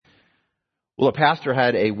Well, a pastor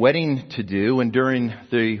had a wedding to do, and during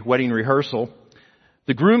the wedding rehearsal,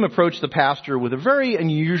 the groom approached the pastor with a very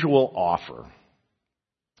unusual offer.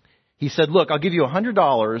 He said, "Look, I'll give you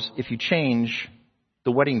 $100 if you change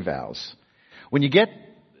the wedding vows. When you get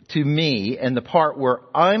to me and the part where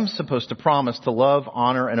I'm supposed to promise to love,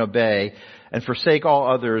 honor, and obey, and forsake all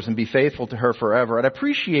others and be faithful to her forever, I'd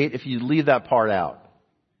appreciate if you leave that part out."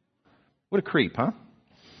 What a creep, huh?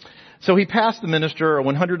 So he passed the minister a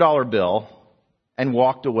 $100 bill and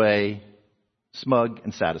walked away smug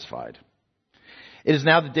and satisfied. It is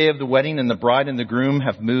now the day of the wedding, and the bride and the groom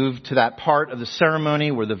have moved to that part of the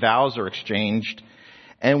ceremony where the vows are exchanged.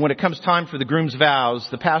 And when it comes time for the groom's vows,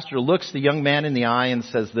 the pastor looks the young man in the eye and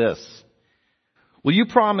says this: "Will you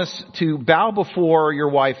promise to bow before your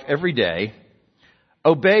wife every day,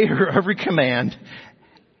 obey her every command,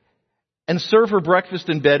 and serve her breakfast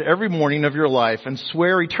in bed every morning of your life, and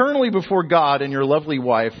swear eternally before God and your lovely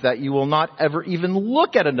wife that you will not ever even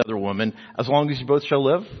look at another woman as long as you both shall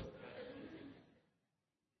live?"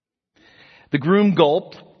 The groom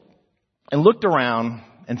gulped and looked around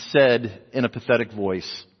and said in a pathetic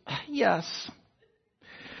voice, "Yes."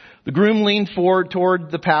 The groom leaned forward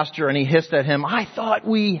toward the pastor and he hissed at him, "I thought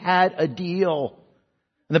we had a deal."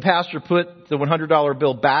 And the pastor put the $100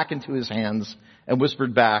 bill back into his hands and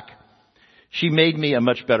whispered back, "She made me a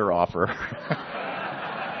much better offer."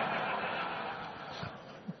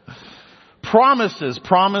 Promises,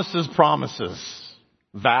 promises, promises.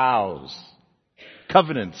 Vows.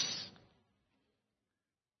 Covenants.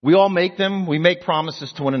 We all make them. We make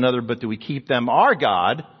promises to one another, but do we keep them? Our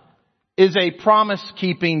God is a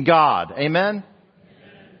promise-keeping God. Amen?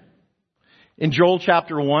 In Joel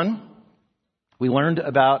chapter 1, we learned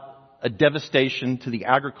about a devastation to the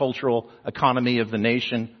agricultural economy of the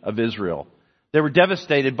nation of Israel. They were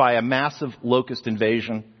devastated by a massive locust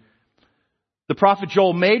invasion. The prophet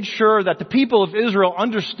Joel made sure that the people of Israel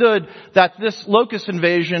understood that this locust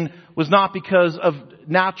invasion was not because of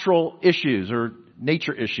natural issues or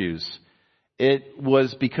nature issues. It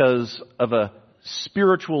was because of a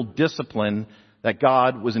spiritual discipline that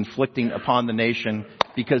God was inflicting upon the nation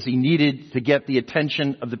because he needed to get the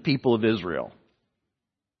attention of the people of Israel.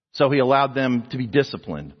 So he allowed them to be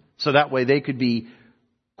disciplined so that way they could be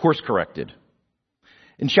course corrected.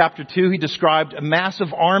 In chapter 2, he described a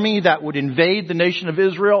massive army that would invade the nation of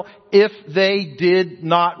Israel if they did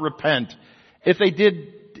not repent. If they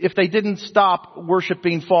didn't stop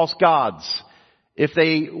worshiping false gods. If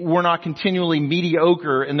they were not continually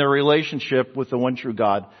mediocre in their relationship with the one true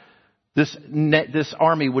God, this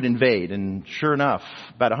army would invade. And sure enough,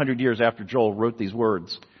 about 100 years after Joel wrote these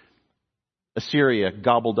words, Assyria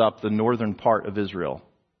gobbled up the northern part of Israel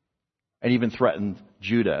and even threatened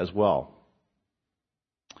Judah as well.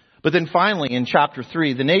 But then finally, in chapter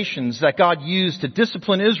 3, the nations that God used to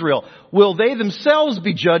discipline Israel, will they themselves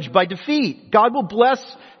be judged by defeat? God will bless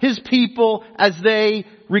his people as they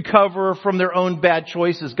recover from their own bad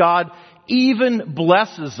choices. God even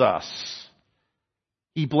blesses us.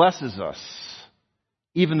 He blesses us,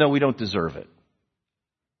 even though we don't deserve it.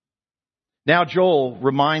 Now Joel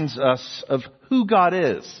reminds us of who God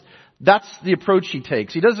is. That's the approach he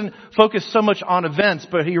takes. He doesn't focus so much on events,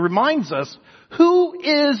 but he reminds us, who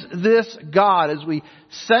is this God? As we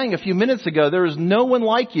sang a few minutes ago, there is no one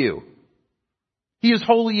like you. He is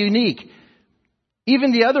wholly unique.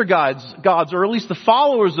 Even the other gods, or at least the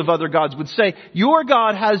followers of other gods, would say, your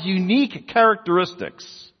God has unique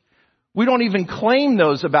characteristics. We don't even claim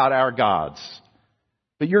those about our gods.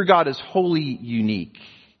 But your God is wholly unique,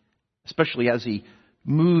 especially as he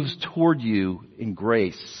moves toward you in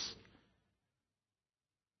grace.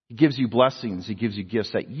 He gives you blessings. He gives you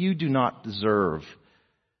gifts that you do not deserve.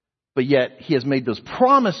 But yet he has made those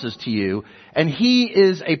promises to you, and he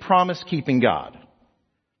is a promise-keeping God.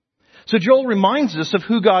 So Joel reminds us of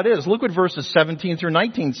who God is. Look what verses 17 through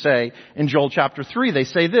 19 say in Joel chapter 3. They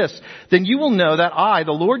say this: "Then you will know that I,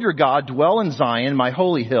 the Lord your God, dwell in Zion, my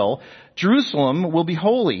holy hill. Jerusalem will be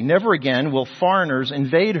holy. Never again will foreigners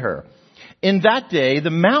invade her. In that day, the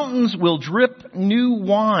mountains will drip new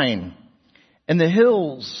wine, and the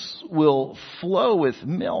hills will flow with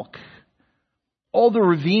milk. All the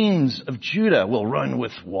ravines of Judah will run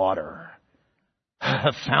with water.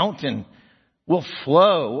 A fountain will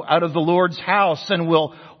flow out of the Lord's house and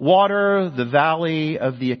will water the valley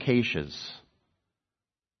of the acacias."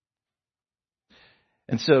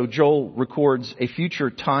 And so Joel records a future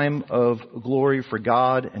time of glory for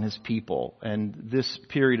God and his people. And this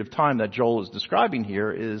period of time that Joel is describing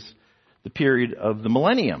here is the period of the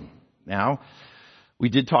millennium. Now, we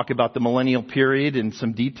did talk about the millennial period in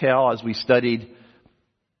some detail as we studied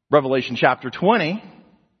Revelation chapter 20.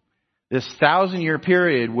 This 1,000-year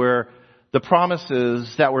period where the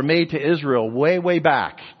promises that were made to Israel way, way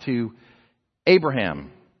back to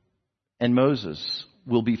Abraham and Moses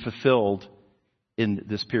will be fulfilled in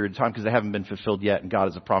this period of time because they haven't been fulfilled yet, and God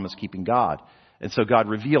is a promise-keeping God. And so God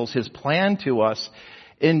reveals His plan to us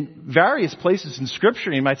in various places in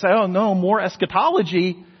Scripture. You might say, oh no, more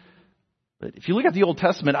eschatology. But if you look at the Old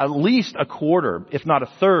Testament, at least a quarter, if not a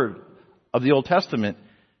third, of the Old Testament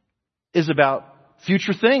is about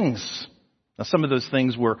future things. Now, some of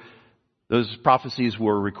those prophecies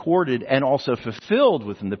were recorded and also fulfilled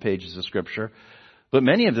within the pages of Scripture, but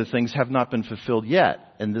many of the things have not been fulfilled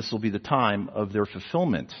yet, and this will be the time of their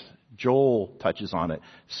fulfillment. Joel touches on it.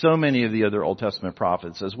 So many of the other Old Testament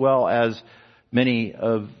prophets, as well as many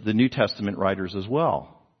of the New Testament writers as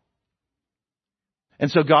well. And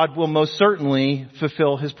so God will most certainly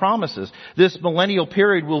fulfill His promises. This millennial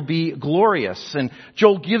period will be glorious. And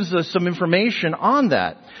Joel gives us some information on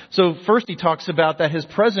that. So first he talks about that His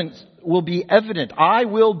presence will be evident. I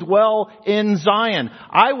will dwell in Zion.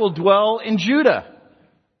 I will dwell in Judah.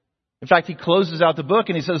 In fact, he closes out the book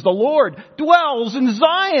and he says, the Lord dwells in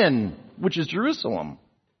Zion, which is Jerusalem.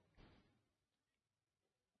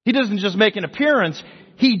 He doesn't just make an appearance.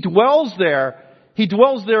 He dwells there. He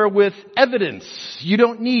dwells there with evidence. You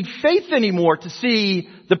don't need faith anymore to see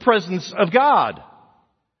the presence of God.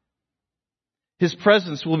 His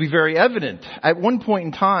presence will be very evident. At one point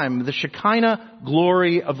in time, the Shekinah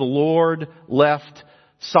glory of the Lord left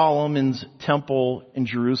Solomon's temple in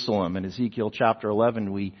Jerusalem. In Ezekiel chapter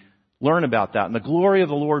 11, we learn about that. And the glory of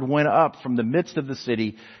the Lord went up from the midst of the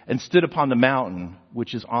city and stood upon the mountain,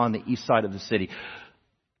 which is on the east side of the city.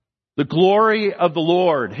 The glory of the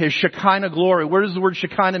Lord, His Shekinah glory. What does the word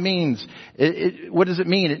Shekinah means? What does it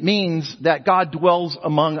mean? It means that God dwells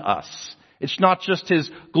among us. It's not just His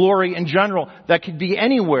glory in general that could be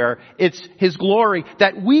anywhere. It's His glory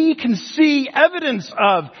that we can see evidence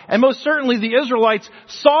of. And most certainly the Israelites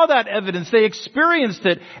saw that evidence. They experienced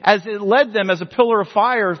it as it led them as a pillar of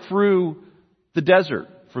fire through the desert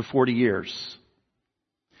for 40 years.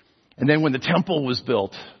 And then when the temple was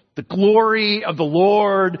built, the glory of the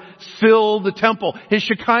Lord filled the temple. His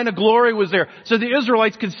Shekinah glory was there. So the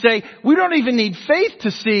Israelites could say, we don't even need faith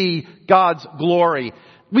to see God's glory.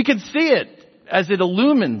 We can see it as it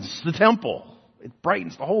illumines the temple. It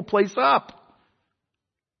brightens the whole place up.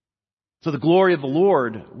 So the glory of the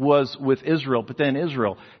Lord was with Israel, but then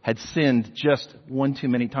Israel had sinned just one too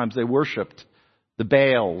many times. They worshipped the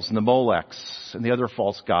Baals and the Molechs and the other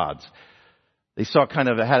false gods. They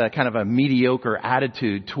had a mediocre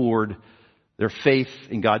attitude toward their faith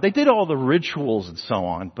in God. They did all the rituals and so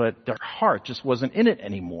on, but their heart just wasn't in it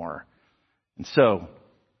anymore. And so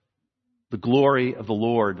the glory of the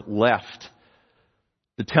Lord left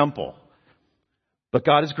the temple. But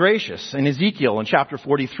God is gracious. And Ezekiel in chapter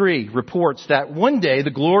 43 reports that one day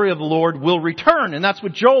the glory of the Lord will return. And that's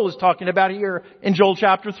what Joel is talking about here in Joel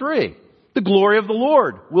chapter 3. The glory of the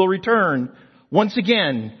Lord will return once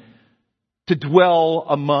again to dwell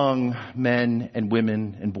among men and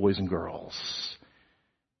women and boys and girls.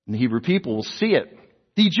 And the Hebrew people will see it.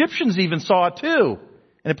 The Egyptians even saw it too.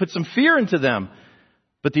 And it put some fear into them.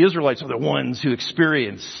 But the Israelites are the ones who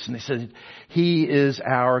experience. And they said, He is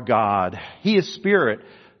our God. He is spirit.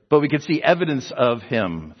 But we can see evidence of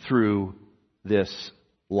Him through this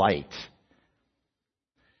light.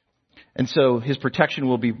 And so His protection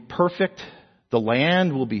will be perfect. The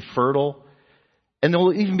land will be fertile. And there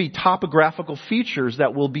will even be topographical features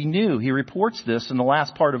that will be new. He reports this in the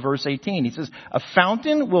last part of verse 18. He says, a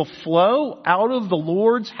fountain will flow out of the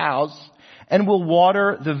Lord's house and will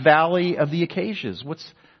water the valley of the acacias. What's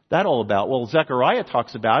that all about? Well, Zechariah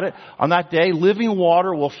talks about it. On that day, living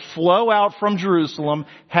water will flow out from Jerusalem,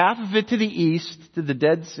 half of it to the east, to the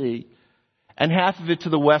Dead Sea, and half of it to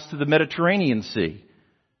the west, to the Mediterranean Sea,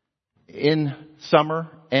 in summer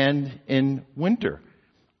and in winter.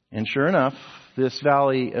 And sure enough, this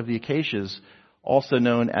valley of the acacias, also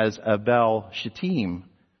known as Abel Shittim,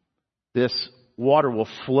 this water will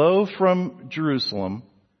flow from Jerusalem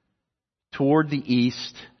toward the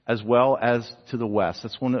east as well as to the west.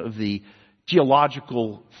 That's one of the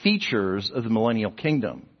geological features of the millennial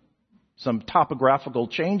kingdom. Some topographical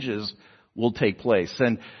changes will take place.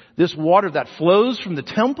 And this water that flows from the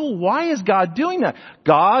temple, why is God doing that?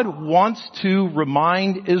 God wants to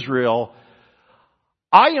remind Israel,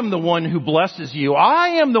 I am the one who blesses you.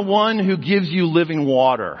 I am the one who gives you living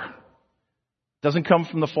water. It doesn't come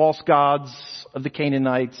from the false gods of the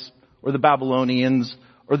Canaanites or the Babylonians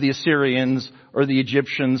or the Assyrians or the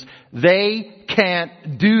Egyptians. They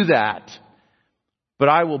can't do that. But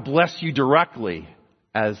I will bless you directly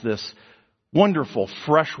as this wonderful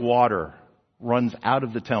fresh water runs out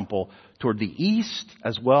of the temple toward the east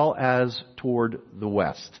as well as toward the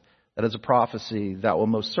west. That is a prophecy that will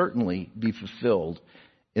most certainly be fulfilled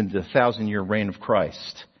in the 1,000-year reign of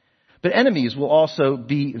Christ. But enemies will also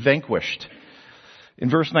be vanquished. In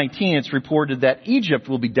verse 19, it's reported that Egypt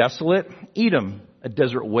will be desolate, Edom a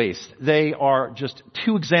desert waste. They are just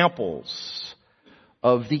two examples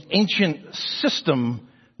of the ancient system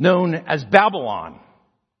known as Babylon.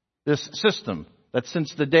 This system that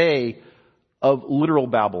since the day of literal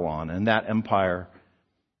Babylon and that empire,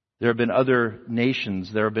 there have been other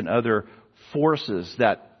nations, there have been other forces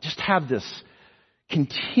that just have this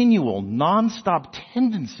continual, nonstop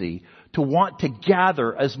tendency to want to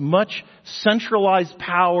gather as much centralized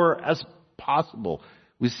power as possible.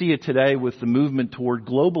 We see it today with the movement toward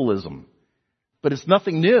globalism. But it's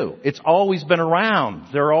nothing new. It's always been around.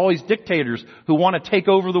 There are always dictators who want to take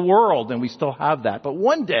over the world, and we still have that. But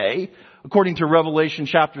one day, according to Revelation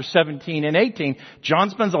chapter 17 and 18, John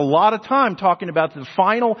spends a lot of time talking about the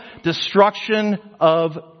final destruction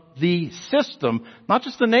of the system, not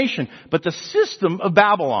just the nation, but the system of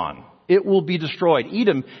Babylon. It will be destroyed.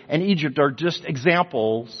 Edom and Egypt are just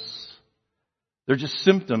examples. They're just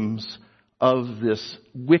symptoms of this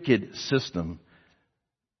wicked system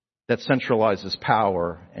that centralizes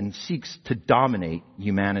power and seeks to dominate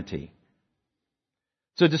humanity.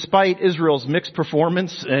 So despite Israel's mixed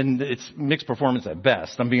performance, and it's mixed performance at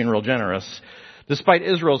best, I'm being real generous, despite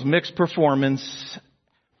Israel's mixed performance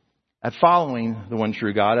at following the one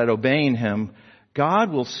true God, at obeying Him, God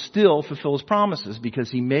will still fulfill His promises because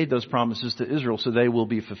He made those promises to Israel, so they will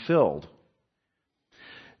be fulfilled.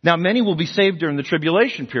 Now, many will be saved during the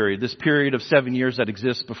tribulation period, this period of 7 years that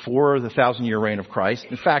exists before the 1,000-year reign of Christ.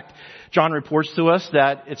 In fact, John reports to us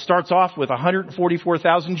that it starts off with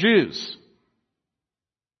 144,000 Jews,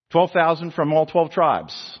 12,000 from all 12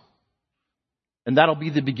 tribes. And that'll be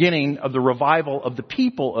the beginning of the revival of the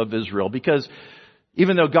people of Israel, because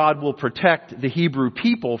even though God will protect the Hebrew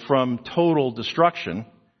people from total destruction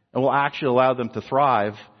and will actually allow them to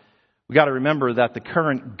thrive, we got to remember that the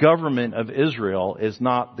current government of Israel is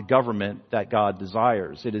not the government that God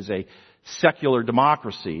desires. It is a secular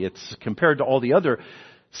democracy. It's compared to all the other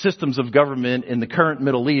systems of government in the current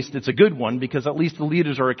Middle East. It's a good one because at least the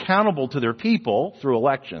leaders are accountable to their people through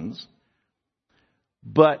elections.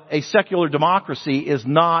 But a secular democracy is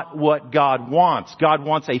not what God wants. God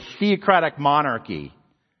wants a theocratic monarchy.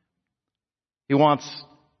 He wants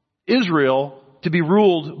Israel to be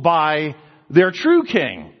ruled by their true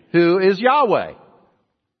king, who is Yahweh.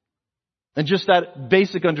 And just that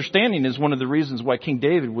basic understanding is one of the reasons why King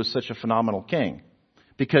David was such a phenomenal king.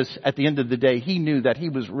 Because at the end of the day, he knew that he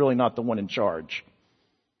was really not the one in charge.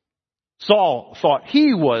 Saul thought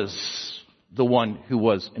he was the one who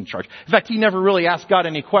was in charge. In fact, he never really asked God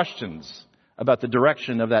any questions about the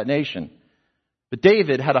direction of that nation. But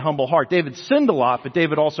David had a humble heart. David sinned a lot, but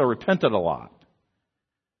David also repented a lot.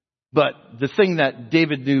 But the thing that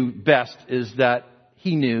David knew best is that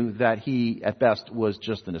he knew that he, at best, was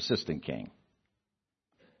just an assistant king.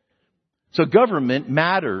 So government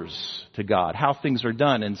matters to God, how things are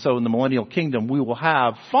done. And so in the millennial kingdom, we will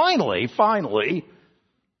have, finally,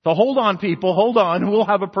 so hold on, people, hold on, we'll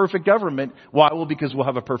have a perfect government. Why? Well, because we'll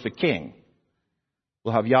have a perfect king.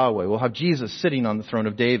 We'll have Yahweh. We'll have Jesus sitting on the throne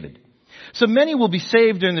of David. So many will be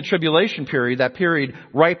saved during the tribulation period, that period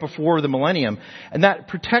right before the millennium. And that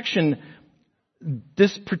protection,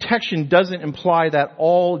 this protection doesn't imply that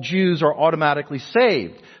all Jews are automatically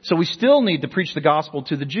saved. So we still need to preach the gospel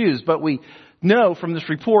to the Jews. But we know from this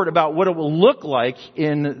report about what it will look like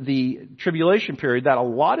in the tribulation period that a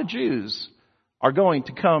lot of Jews are going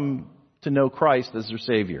to come to know Christ as their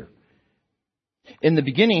Savior. In the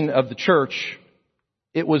beginning of the church,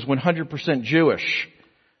 it was 100% Jewish.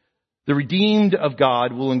 The redeemed of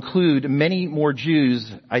God will include many more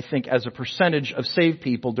Jews, I think, as a percentage of saved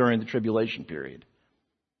people during the tribulation period.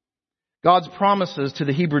 God's promises to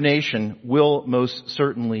the Hebrew nation will most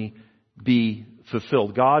certainly be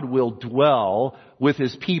fulfilled. God will dwell with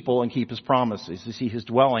His people and keep His promises. You see, His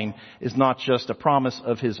dwelling is not just a promise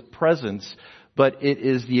of His presence, but it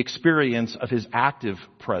is the experience of His active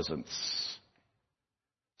presence.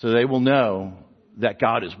 So they will know that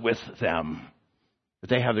God is with them, that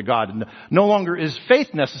they have their God. No longer is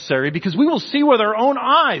faith necessary because we will see with our own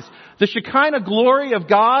eyes the Shekinah glory of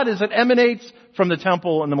God as it emanates from the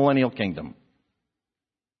temple in the millennial kingdom.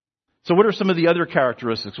 So what are some of the other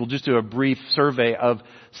characteristics? We'll just do a brief survey of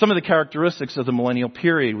some of the characteristics of the millennial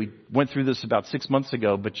period. We went through this about 6 months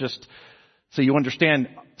ago, but just so you understand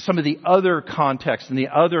some of the other context and the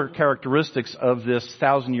other characteristics of this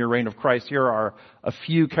 1,000-year reign of Christ, here are a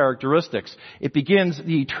few characteristics. It begins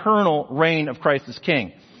the eternal reign of Christ as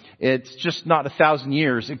King. It's just not 1,000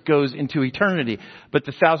 years. It goes into eternity. But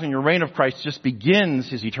the 1,000-year reign of Christ just begins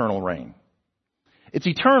his eternal reign. It's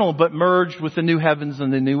eternal, but merged with the new heavens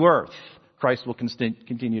and the new earth. Christ will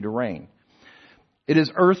continue to reign. It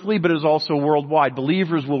is earthly, but it is also worldwide.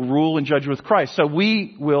 Believers will rule and judge with Christ. So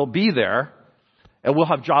we will be there, and we'll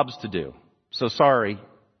have jobs to do. So sorry,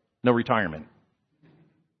 no retirement.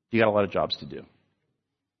 You got a lot of jobs to do.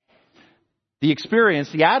 The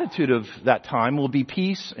experience, the attitude of that time will be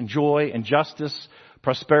peace and joy and justice,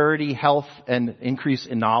 prosperity, health, and increase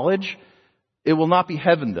in knowledge. It will not be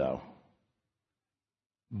heaven, though.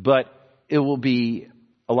 But it will be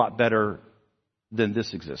a lot better than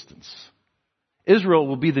this existence. Israel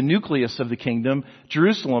will be the nucleus of the kingdom.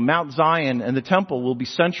 Jerusalem, Mount Zion, and the temple will be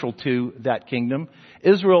central to that kingdom.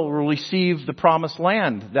 Israel will receive the promised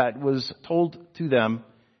land that was told to them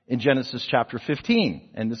in Genesis chapter 15.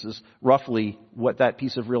 And this is roughly what that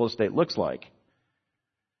piece of real estate looks like.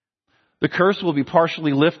 The curse will be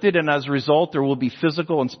partially lifted, and as a result, there will be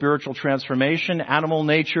physical and spiritual transformation, animal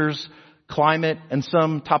natures, climate, and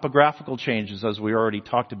some topographical changes, as we already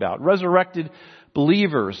talked about. Resurrected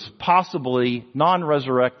believers, possibly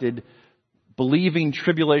non-resurrected, believing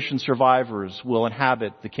tribulation survivors will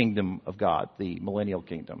inhabit the kingdom of God, the millennial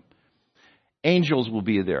kingdom. Angels will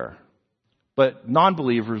be there, but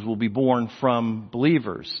non-believers will be born from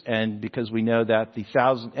believers. And because we know that the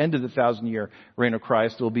end of the 1,000-year reign of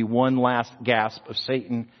Christ, there will be one last gasp of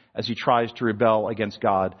Satan as he tries to rebel against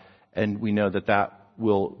God, and we know that that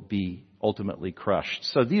will be ultimately crushed.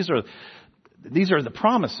 So these are the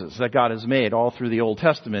promises that God has made all through the Old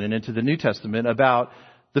Testament and into the New Testament about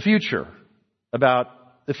the future,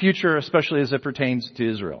 especially as it pertains to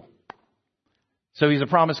Israel. So he's a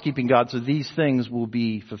promise-keeping God, so these things will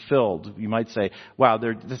be fulfilled. You might say, wow,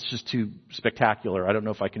 that's just too spectacular. I don't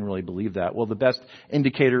know if I can really believe that. Well, the best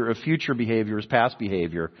indicator of future behavior is past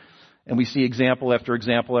behavior. And we see example after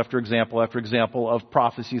example after example after example of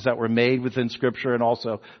prophecies that were made within Scripture and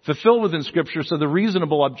also fulfilled within Scripture. So the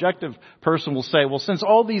reasonable, objective person will say, well, since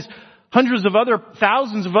all these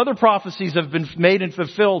thousands of other prophecies have been made and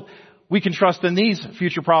fulfilled, we can trust in these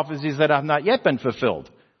future prophecies that have not yet been fulfilled.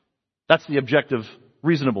 That's the objective,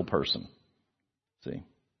 reasonable person. See?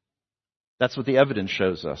 That's what the evidence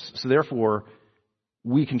shows us. So therefore,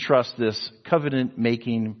 we can trust this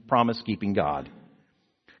covenant-making, promise-keeping God.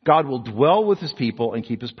 God will dwell with his people and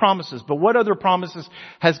keep his promises. But what other promises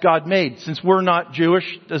has God made? Since we're not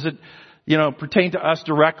Jewish, does it, pertain to us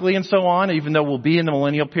directly and so on, even though we'll be in the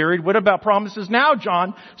millennial period? What about promises now,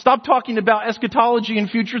 John? Stop talking about eschatology and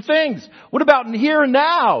future things. What about in here and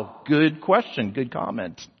now? Good question. Good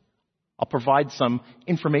comment. I'll provide some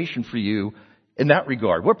information for you in that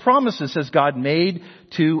regard. What promises has God made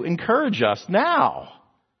to encourage us now?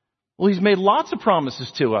 Well, he's made lots of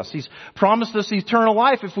promises to us. He's promised us eternal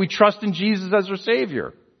life if we trust in Jesus as our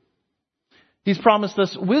Savior. He's promised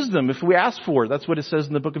us wisdom if we ask for it. That's what it says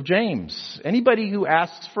in the book of James. Anybody who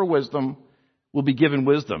asks for wisdom will be given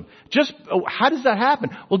wisdom. How does that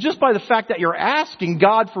happen? Well, just by the fact that you're asking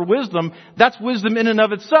God for wisdom, that's wisdom in and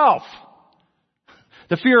of itself.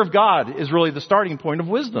 The fear of God is really the starting point of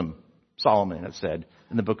wisdom, Solomon has said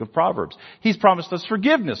in the book of Proverbs. He's promised us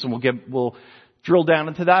forgiveness, and we'll drill down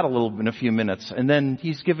into that a little in a few minutes. And then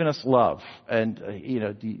he's given us love. And,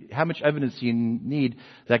 how much evidence do you need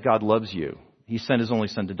that God loves you? He sent his only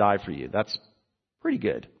son to die for you. That's pretty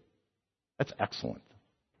good. That's excellent.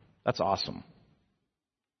 That's awesome.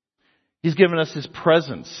 He's given us his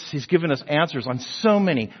presence. He's given us answers on so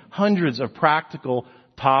many hundreds of practical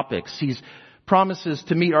topics. He's promises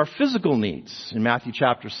to meet our physical needs in Matthew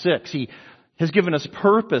chapter 6. He has given us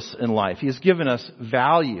purpose in life. He has given us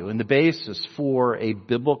value and the basis for a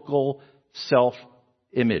biblical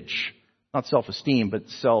self-image. Not self-esteem, but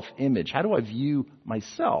self-image. How do I view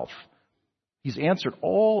myself? He's answered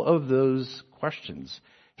all of those questions.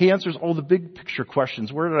 He answers all the big picture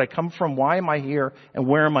questions. Where did I come from? Why am I here? And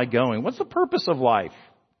where am I going? What's the purpose of life?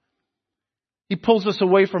 He pulls us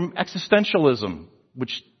away from existentialism,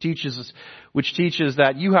 which teaches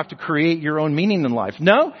that you have to create your own meaning in life.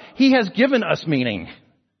 No, he has given us meaning.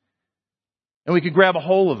 And we could grab a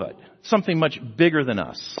hold of it. Something much bigger than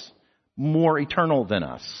us. More eternal than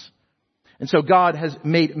us. And so God has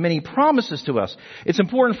made many promises to us. It's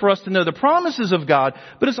important for us to know the promises of God,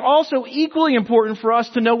 but it's also equally important for us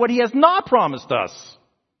to know what he has not promised us.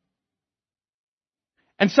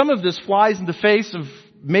 And some of this flies in the face of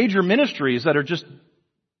major ministries that are just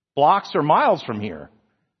blocks or miles from here.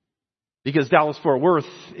 Because Dallas-Fort Worth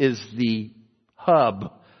is the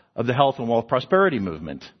hub of the health and wealth prosperity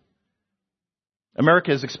movement. America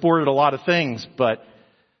has exported a lot of things, but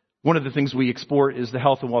one of the things we export is the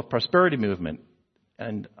health and wealth prosperity movement.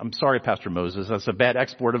 And I'm sorry, Pastor Moses, that's a bad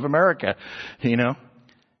export of America, you know.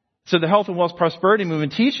 So the health and wealth prosperity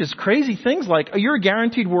movement teaches crazy things like you're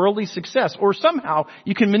guaranteed worldly success, or somehow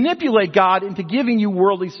you can manipulate God into giving you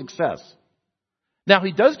worldly success. Now,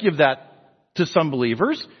 he does give that to some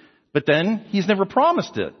believers, but then he's never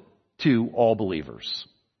promised it to all believers.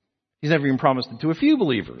 He's never even promised it to a few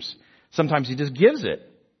believers. Sometimes he just gives it.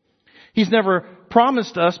 He's never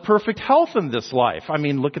promised us perfect health in this life. I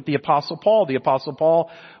mean, look at the Apostle Paul. The Apostle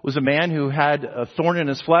Paul was a man who had a thorn in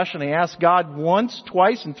his flesh, and he asked God once,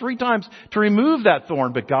 twice, and 3 times to remove that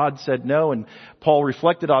thorn, but God said no, and Paul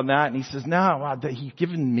reflected on that, and he says, no, he's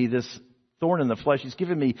given me this thorn in the flesh. He's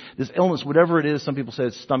given me this illness, whatever it is. Some people say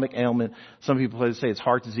it's stomach ailment. Some people say it's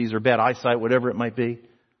heart disease or bad eyesight, whatever it might be.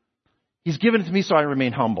 He's given it to me so I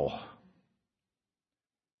remain humble.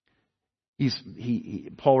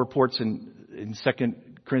 Paul reports in 2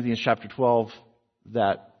 Corinthians chapter 12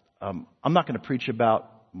 that I'm not going to preach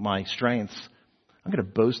about my strengths. I'm going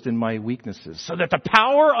to boast in my weaknesses so that the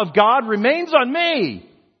power of God remains on me.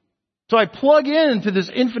 So I plug into this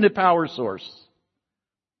infinite power source.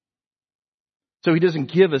 So he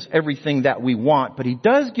doesn't give us everything that we want, but he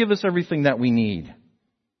does give us everything that we need.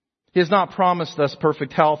 He has not promised us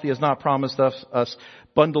perfect health. He has not promised us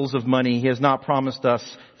bundles of money. He has not promised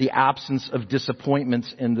us the absence of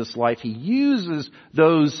disappointments in this life. He uses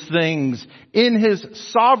those things in his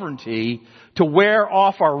sovereignty to wear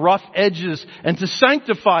off our rough edges and to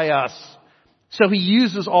sanctify us. So he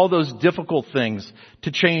uses all those difficult things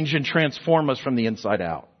to change and transform us from the inside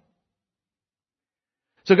out.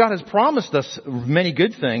 So God has promised us many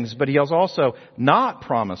good things, but he has also not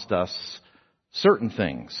promised us certain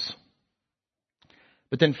things.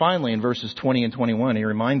 But then finally, in verses 20 and 21, he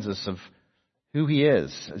reminds us of who he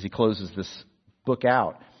is as he closes this book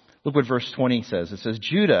out. Look what verse 20 says. It says,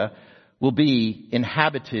 Judah will be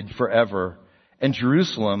inhabited forever, and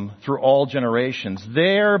Jerusalem through all generations.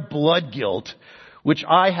 Their blood guilt, which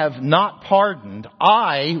I have not pardoned,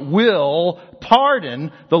 I will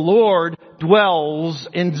pardon. The Lord dwells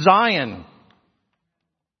in Zion.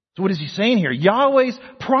 So what is he saying here? Yahweh's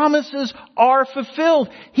promises are fulfilled.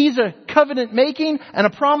 He's a covenant-making and a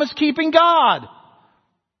promise-keeping God.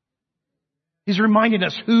 He's reminding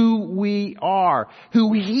us who we are,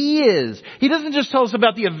 who he is. He doesn't just tell us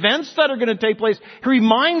about the events that are going to take place. He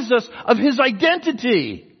reminds us of his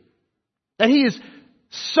identity. That he is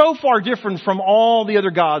so far different from all the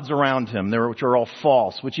other gods around him, which are all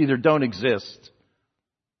false, which either don't exist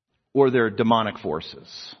or they're demonic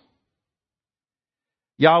forces.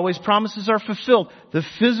 Yahweh's promises are fulfilled. The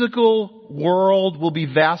physical world will be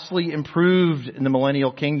vastly improved in the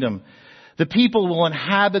millennial kingdom. The people will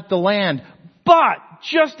inhabit the land. But,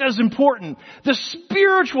 just as important, the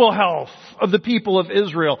spiritual health of the people of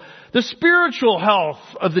Israel, the spiritual health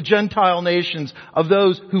of the Gentile nations, of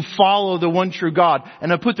those who follow the one true God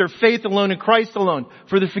and have put their faith alone in Christ alone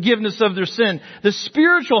for the forgiveness of their sin. The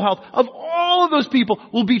spiritual health of all of those people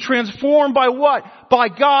will be transformed by what? By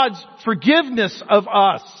God's forgiveness of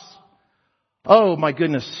us. Oh my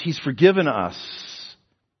goodness, he's forgiven us.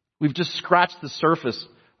 We've just scratched the surface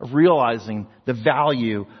of realizing the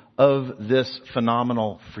value of this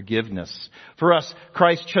phenomenal forgiveness. For us,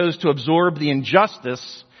 Christ chose to absorb the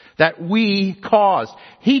injustice that we caused.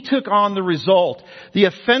 He took on the result. The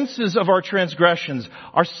offenses of our transgressions,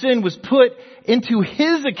 our sin was put into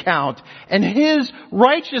his account, and his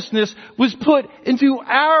righteousness was put into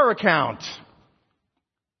our account.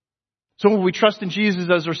 So when we trust in Jesus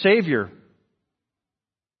as our Savior,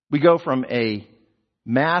 we go from a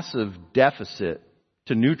massive deficit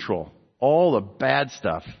to neutral. All the bad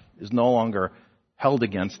stuff is no longer held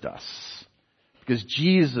against us because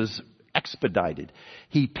Jesus expedited.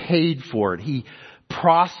 He paid for it. He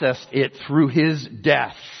processed it through his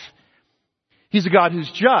death. He's a God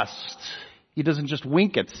who's just. He doesn't just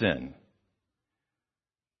wink at sin.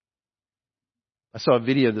 I saw a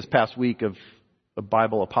video this past week of a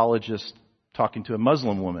Bible apologist talking to a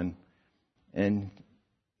Muslim woman, and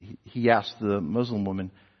he asked the Muslim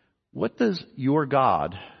woman, what does your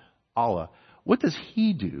God, Allah, what does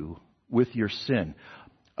he do with your sin?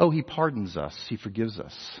 Oh, he pardons us. He forgives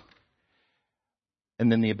us.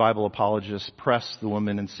 And then the Bible apologist pressed the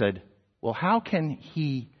woman and said, well, how can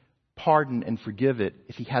he pardon and forgive it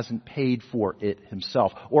if he hasn't paid for it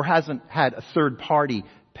himself or hasn't had a third party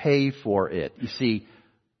pay for it? You see,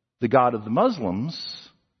 the God of the Muslims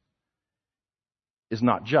is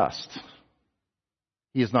not just.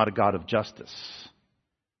 He is not a God of justice.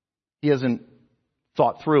 He hasn't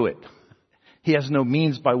thought through it. He has no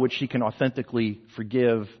means by which he can authentically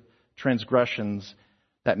forgive transgressions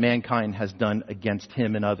that mankind has done against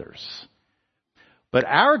him and others. But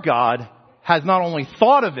our God has not only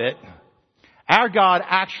thought of it, our God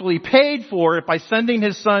actually paid for it by sending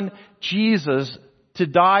His Son, Jesus, to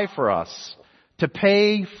die for us, to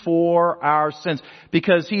pay for our sins.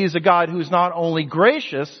 Because He is a God who is not only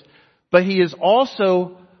gracious, but He is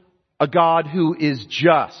also a God who is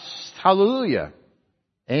just. Hallelujah.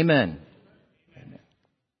 Amen. Amen.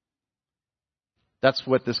 That's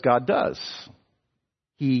what this God does.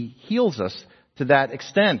 He heals us to that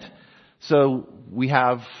extent. So we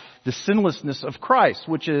have the sinlessness of Christ,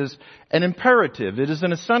 which is an imperative. It is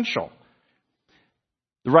an essential.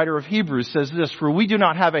 The writer of Hebrews says this, "For we do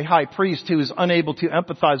not have a high priest who is unable to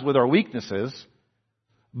empathize with our weaknesses,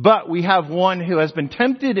 but we have one who has been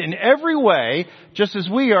tempted in every way, just as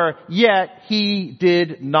we are, yet He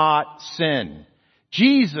did not sin."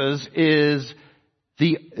 Jesus is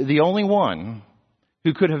the only one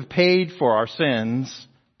who could have paid for our sins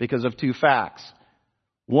because of two facts.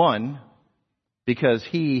 One, because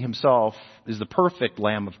He Himself is the perfect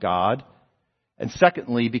Lamb of God. And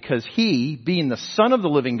secondly, because He, being the Son of the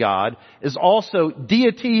living God, is also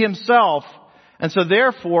deity Himself. And so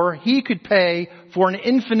therefore, He could pay for an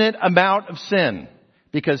infinite amount of sin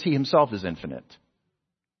because He Himself is infinite.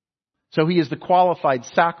 So He is the qualified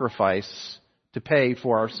sacrifice to pay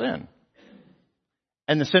for our sin.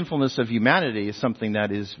 And the sinfulness of humanity is something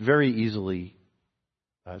that is very easily,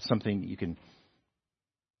 something you can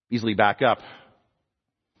easily back up.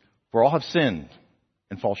 For all have sinned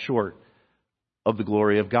and fall short of the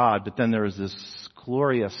glory of God. But then there is this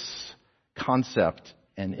glorious concept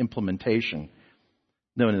and implementation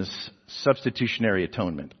known as substitutionary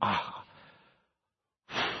atonement.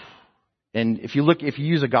 And if you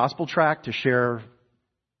use a gospel tract to share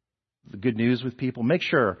the good news with people, make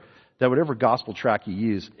sure that whatever gospel tract you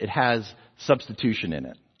use, it has substitution in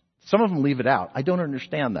it. Some of them leave it out. I don't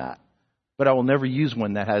understand that. But I will never use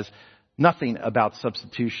one that has nothing about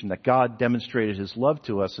substitution, that God demonstrated His love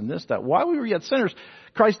to us in this, that while we were yet sinners,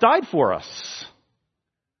 Christ died for us.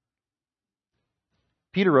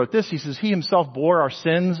 Peter wrote this, he says, "He Himself bore our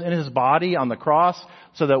sins in His body on the cross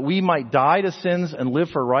so that we might die to sins and live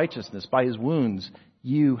for righteousness. By His wounds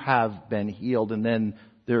you have been healed." And then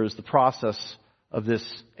there is the process of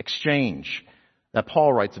this exchange that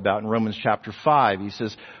Paul writes about in Romans chapter 5. He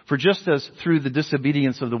says, "For just as through the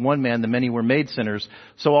disobedience of the one man the many were made sinners,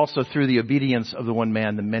 so also through the obedience of the one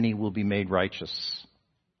man the many will be made righteous."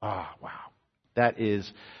 Wow. That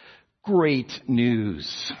is great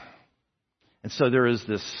news. And so there is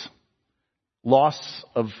this loss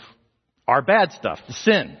of our bad stuff, the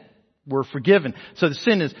sin. We're forgiven. So the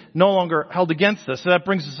sin is no longer held against us. So that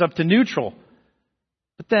brings us up to neutral.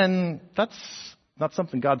 But then that's not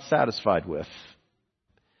something God's satisfied with.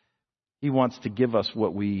 He wants to give us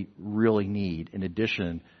what we really need in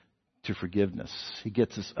addition to forgiveness. He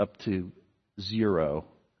gets us up to 0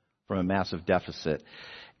 from a massive deficit.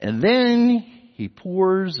 And then He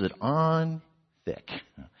pours it on thick.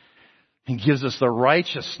 He gives us the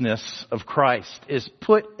righteousness of Christ is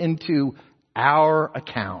put into our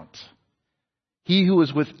account. He who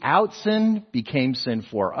was without sin became sin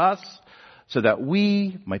for us so that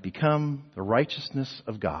we might become the righteousness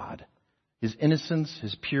of God. His innocence,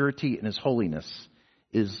 His purity, and His holiness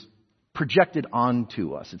is projected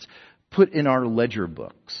onto us. It's put in our ledger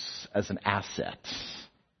books as an asset.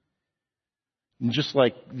 And just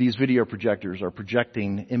like these video projectors are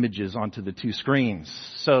projecting images onto the two screens,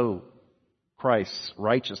 so Christ's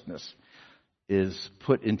righteousness is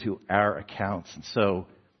put into our accounts. And so,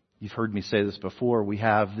 you've heard me say this before, we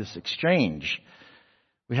have this exchange.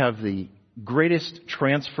 We have the greatest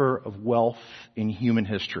transfer of wealth in human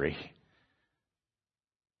history.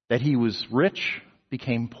 That He was rich,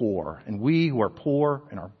 became poor. And we who are poor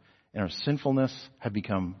in our sinfulness have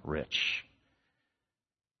become rich.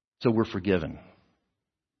 So we're forgiven.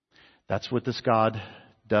 That's what this God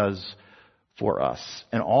does for us.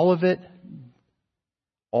 And all of it,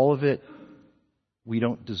 we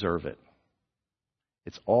don't deserve it.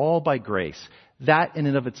 It's all by grace. That in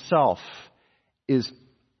and of itself is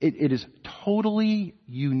totally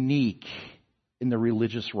unique in the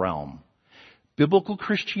religious realm. Biblical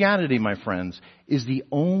Christianity, my friends, is the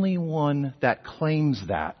only one that claims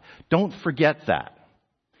that. Don't forget that.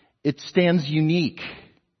 It stands unique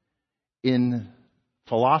in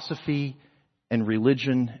philosophy and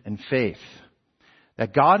religion and faith.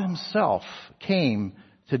 That God Himself came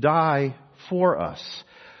to die for us.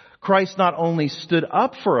 Christ not only stood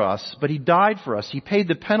up for us, but He died for us. He paid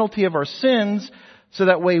the penalty of our sins so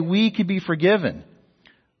that way we could be forgiven,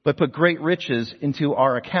 but put great riches into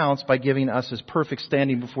our accounts by giving us His perfect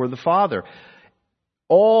standing before the Father.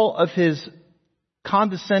 All of His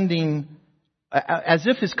condescending, as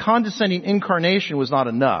if His condescending incarnation was not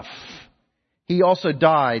enough, He also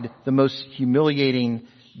died the most humiliating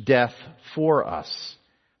death for us.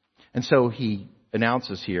 And so he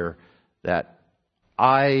announces here that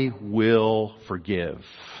I will forgive.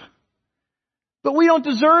 But we don't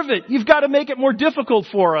deserve it. You've got to make it more difficult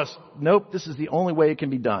for us. Nope, this is the only way it can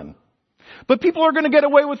be done. But people are going to get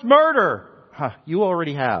away with murder. You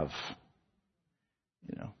already have.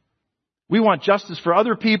 We want justice for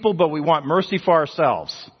other people, but we want mercy for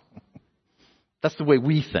ourselves. That's the way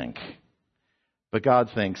we think. But God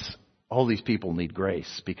thinks all these people need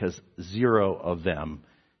grace because zero of them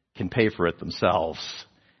can pay for it themselves.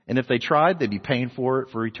 And if they tried, they'd be paying for it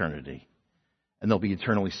for eternity. And they'll be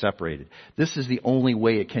eternally separated. This is the only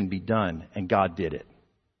way it can be done, and God did it.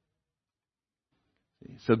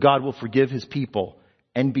 So God will forgive his people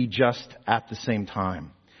and be just at the same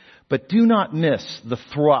time. But do not miss the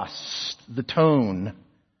thrust, the tone,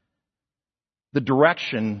 the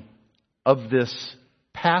direction of this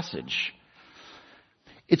passage.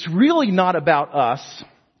 It's really not about us.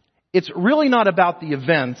 It's really not about the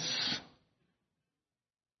events.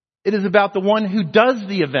 It is about the one who does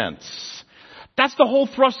the events. That's the whole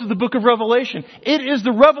thrust of the book of Revelation. It is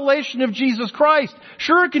the revelation of Jesus Christ.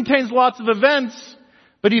 Sure, it contains lots of events,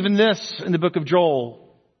 but even this in the book of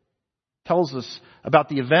Joel tells us about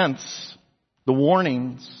the events, the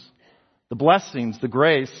warnings, the blessings, the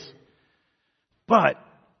grace. But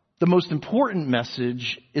the most important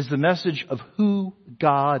message is the message of who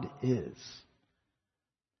God is.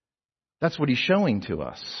 That's what he's showing to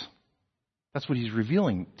us. That's what he's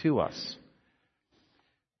revealing to us.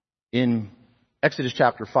 In Exodus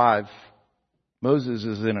chapter 5, Moses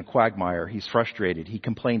is in a quagmire. He's frustrated. He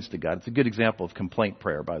complains to God. It's a good example of complaint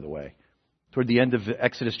prayer, by the way. Toward the end of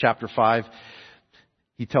Exodus chapter 5,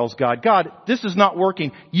 he tells God, God, this is not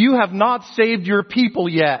working. You have not saved your people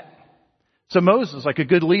yet. So Moses, like a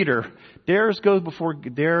good leader, dares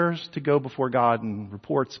to go before God and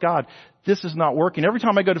reports, God, this is not working. Every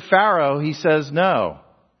time I go to Pharaoh, he says no.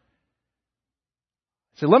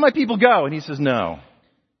 I say, let my people go. And he says no.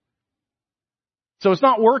 So it's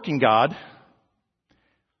not working, God.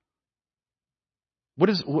 What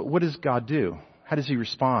does God do? How does he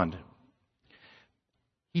respond?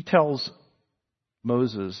 He tells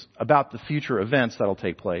Moses about the future events that'll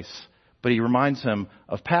take place, but he reminds him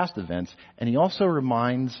of past events, and he also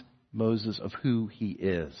reminds Moses of who he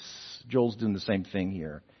is. Joel's doing the same thing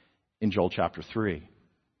here in Joel chapter 3.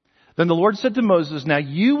 Then the Lord said to Moses, now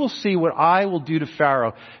you will see what I will do to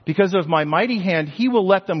Pharaoh. Because of my mighty hand, he will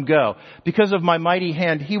let them go. Because of my mighty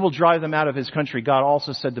hand, he will drive them out of his country. God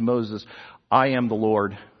also said to Moses, I am the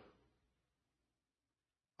Lord.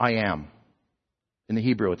 I am. In the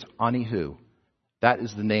Hebrew, it's Anihu. That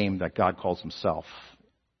is the name that God calls himself.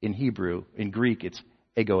 In Hebrew, in Greek, it's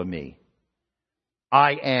ego eimi.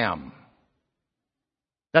 I am.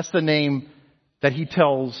 That's the name that he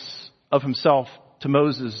tells of himself to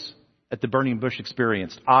Moses at the burning bush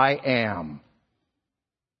experience. I am.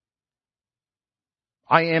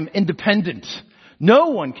 I am independent. No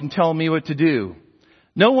one can tell me what to do.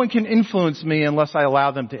 No one can influence me unless I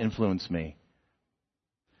allow them to influence me.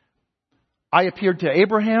 I appeared to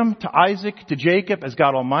Abraham, to Isaac, to Jacob as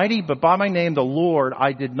God Almighty, but by my name, the Lord,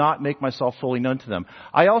 I did not make myself fully known to them.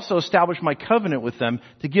 I also established my covenant with them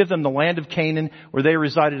to give them the land of Canaan where they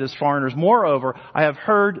resided as foreigners. Moreover, I have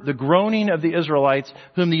heard the groaning of the Israelites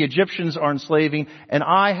whom the Egyptians are enslaving, and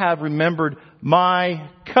I have remembered my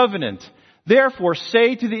covenant. Therefore,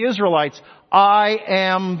 say to the Israelites, I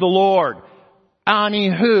am the Lord.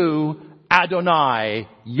 Anihu Adonai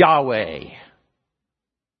Yahweh.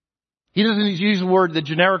 He doesn't use the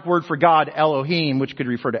generic word for God, Elohim, which could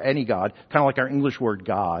refer to any God, kind of like our English word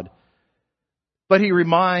God. But he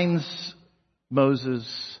reminds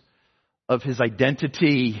Moses of his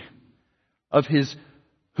identity, of his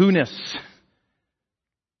who-ness,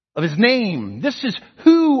 of his name. This is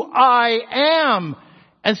who I am.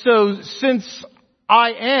 And so since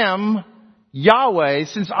I am Yahweh,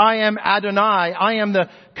 since I am Adonai, I am the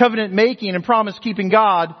covenant-making and promise-keeping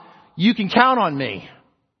God, you can count on me.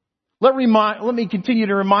 Let me continue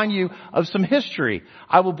to remind you of some history.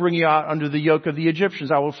 I will bring you out under the yoke of the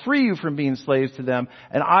Egyptians. I will free you from being slaves to them,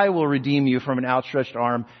 and I will redeem you from an outstretched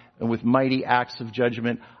arm and with mighty acts of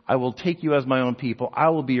judgment. I will take you as my own people. I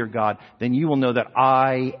will be your God. Then you will know that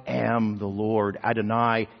I am the Lord,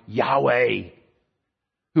 Adonai, Yahweh,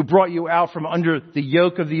 who brought you out from under the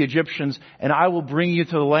yoke of the Egyptians, and I will bring you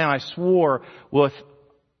to the land I swore with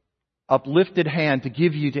uplifted hand to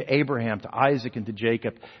give you to Abraham, to Isaac, and to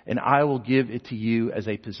Jacob, and I will give it to you as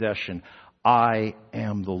a possession. I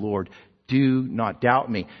am the Lord. Do not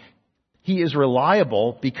doubt me. He is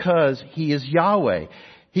reliable because he is Yahweh.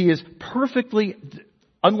 He is perfectly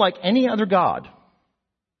unlike any other God.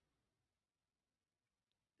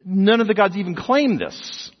 None of the gods even claim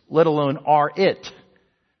this, let alone are it.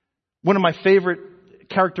 One of my favorite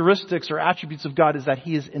characteristics or attributes of God is that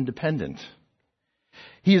He is independent.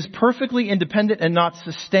 He is perfectly independent and not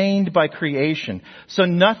sustained by creation. So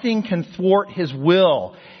nothing can thwart His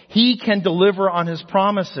will. He can deliver on His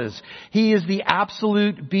promises. He is the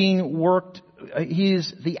absolute being worked. He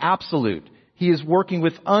is the absolute. He is working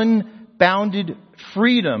with unbounded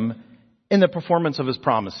freedom in the performance of His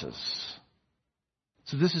promises.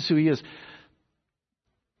 So this is who He is.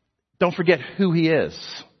 Don't forget who He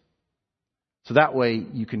is. So that way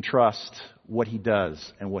you can trust what He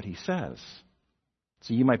does and what He says.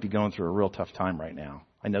 So you might be going through a real tough time right now.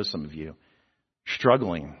 I know some of you.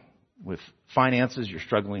 Struggling with finances. You're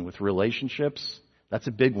struggling with relationships. That's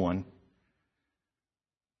a big one.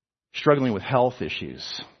 Struggling with health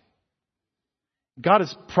issues. God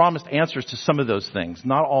has promised answers to some of those things.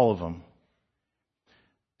 Not all of them.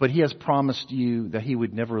 But He has promised you that He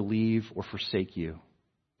would never leave or forsake you.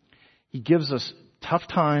 He gives us tough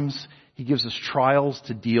times. He gives us trials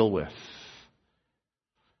to deal with.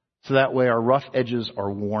 So that way our rough edges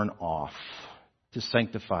are worn off to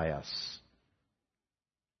sanctify us.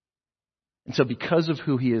 And so because of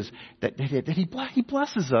who He is, that He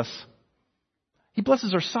blesses us. He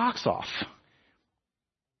blesses our socks off.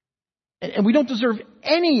 And we don't deserve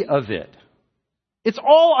any of it. It's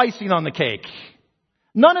all icing on the cake.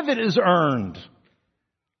 None of it is earned.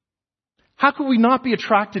 How could we not be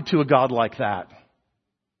attracted to a God like that?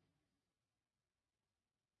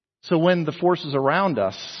 So when the forces around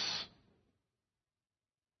us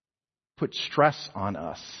put stress on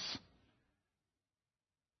us,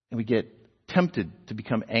 and we get tempted to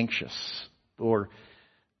become anxious, or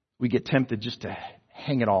we get tempted just to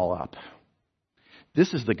hang it all up,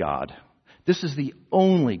 this is the God. This is the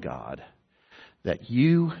only God that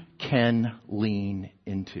you can lean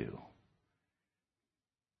into.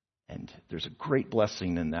 And there's a great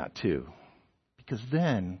blessing in that too. Because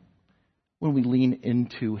then, when we lean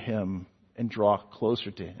into Him and draw closer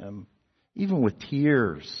to Him, even with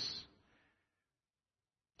tears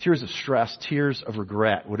of stress, tears of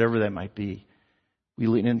regret, whatever that might be, we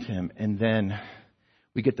lean into Him, and then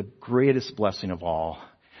we get the greatest blessing of all.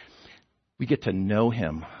 We get to know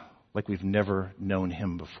Him like we've never known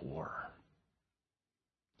Him before.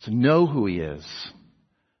 So know who He is.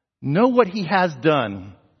 Know what He has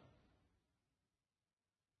done.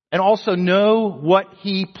 And also know what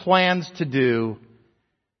He plans to do.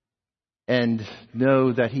 And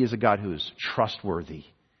know that He is a God who is trustworthy.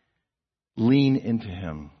 Lean into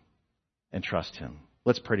Him and trust Him.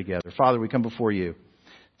 Let's pray together. Father, we come before You.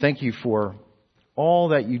 Thank You for all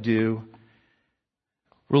that You do.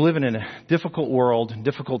 We're living in a difficult world,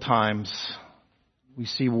 difficult times. We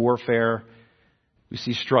see warfare. We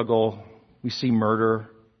see struggle. We see murder.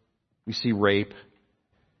 We see rape.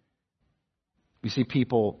 We see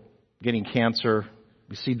people getting cancer.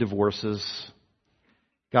 We see divorces.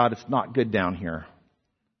 God, it's not good down here.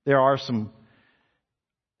 There are some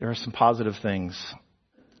positive things,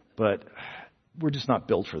 but we're just not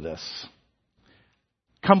built for this.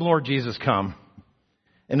 Come, Lord Jesus, come.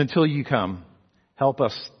 And until You come, help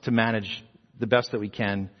us to manage the best that we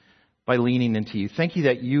can by leaning into You. Thank You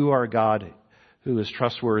that You are a God who is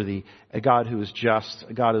trustworthy, a God who is just,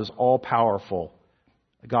 a God who is all-powerful,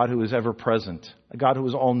 a God who is ever-present, a God who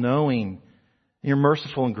is all-knowing. You're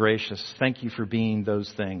merciful and gracious. Thank You for being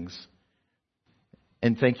those things.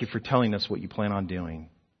 And thank You for telling us what You plan on doing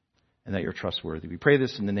and that You're trustworthy. We pray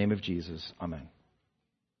this in the name of Jesus. Amen.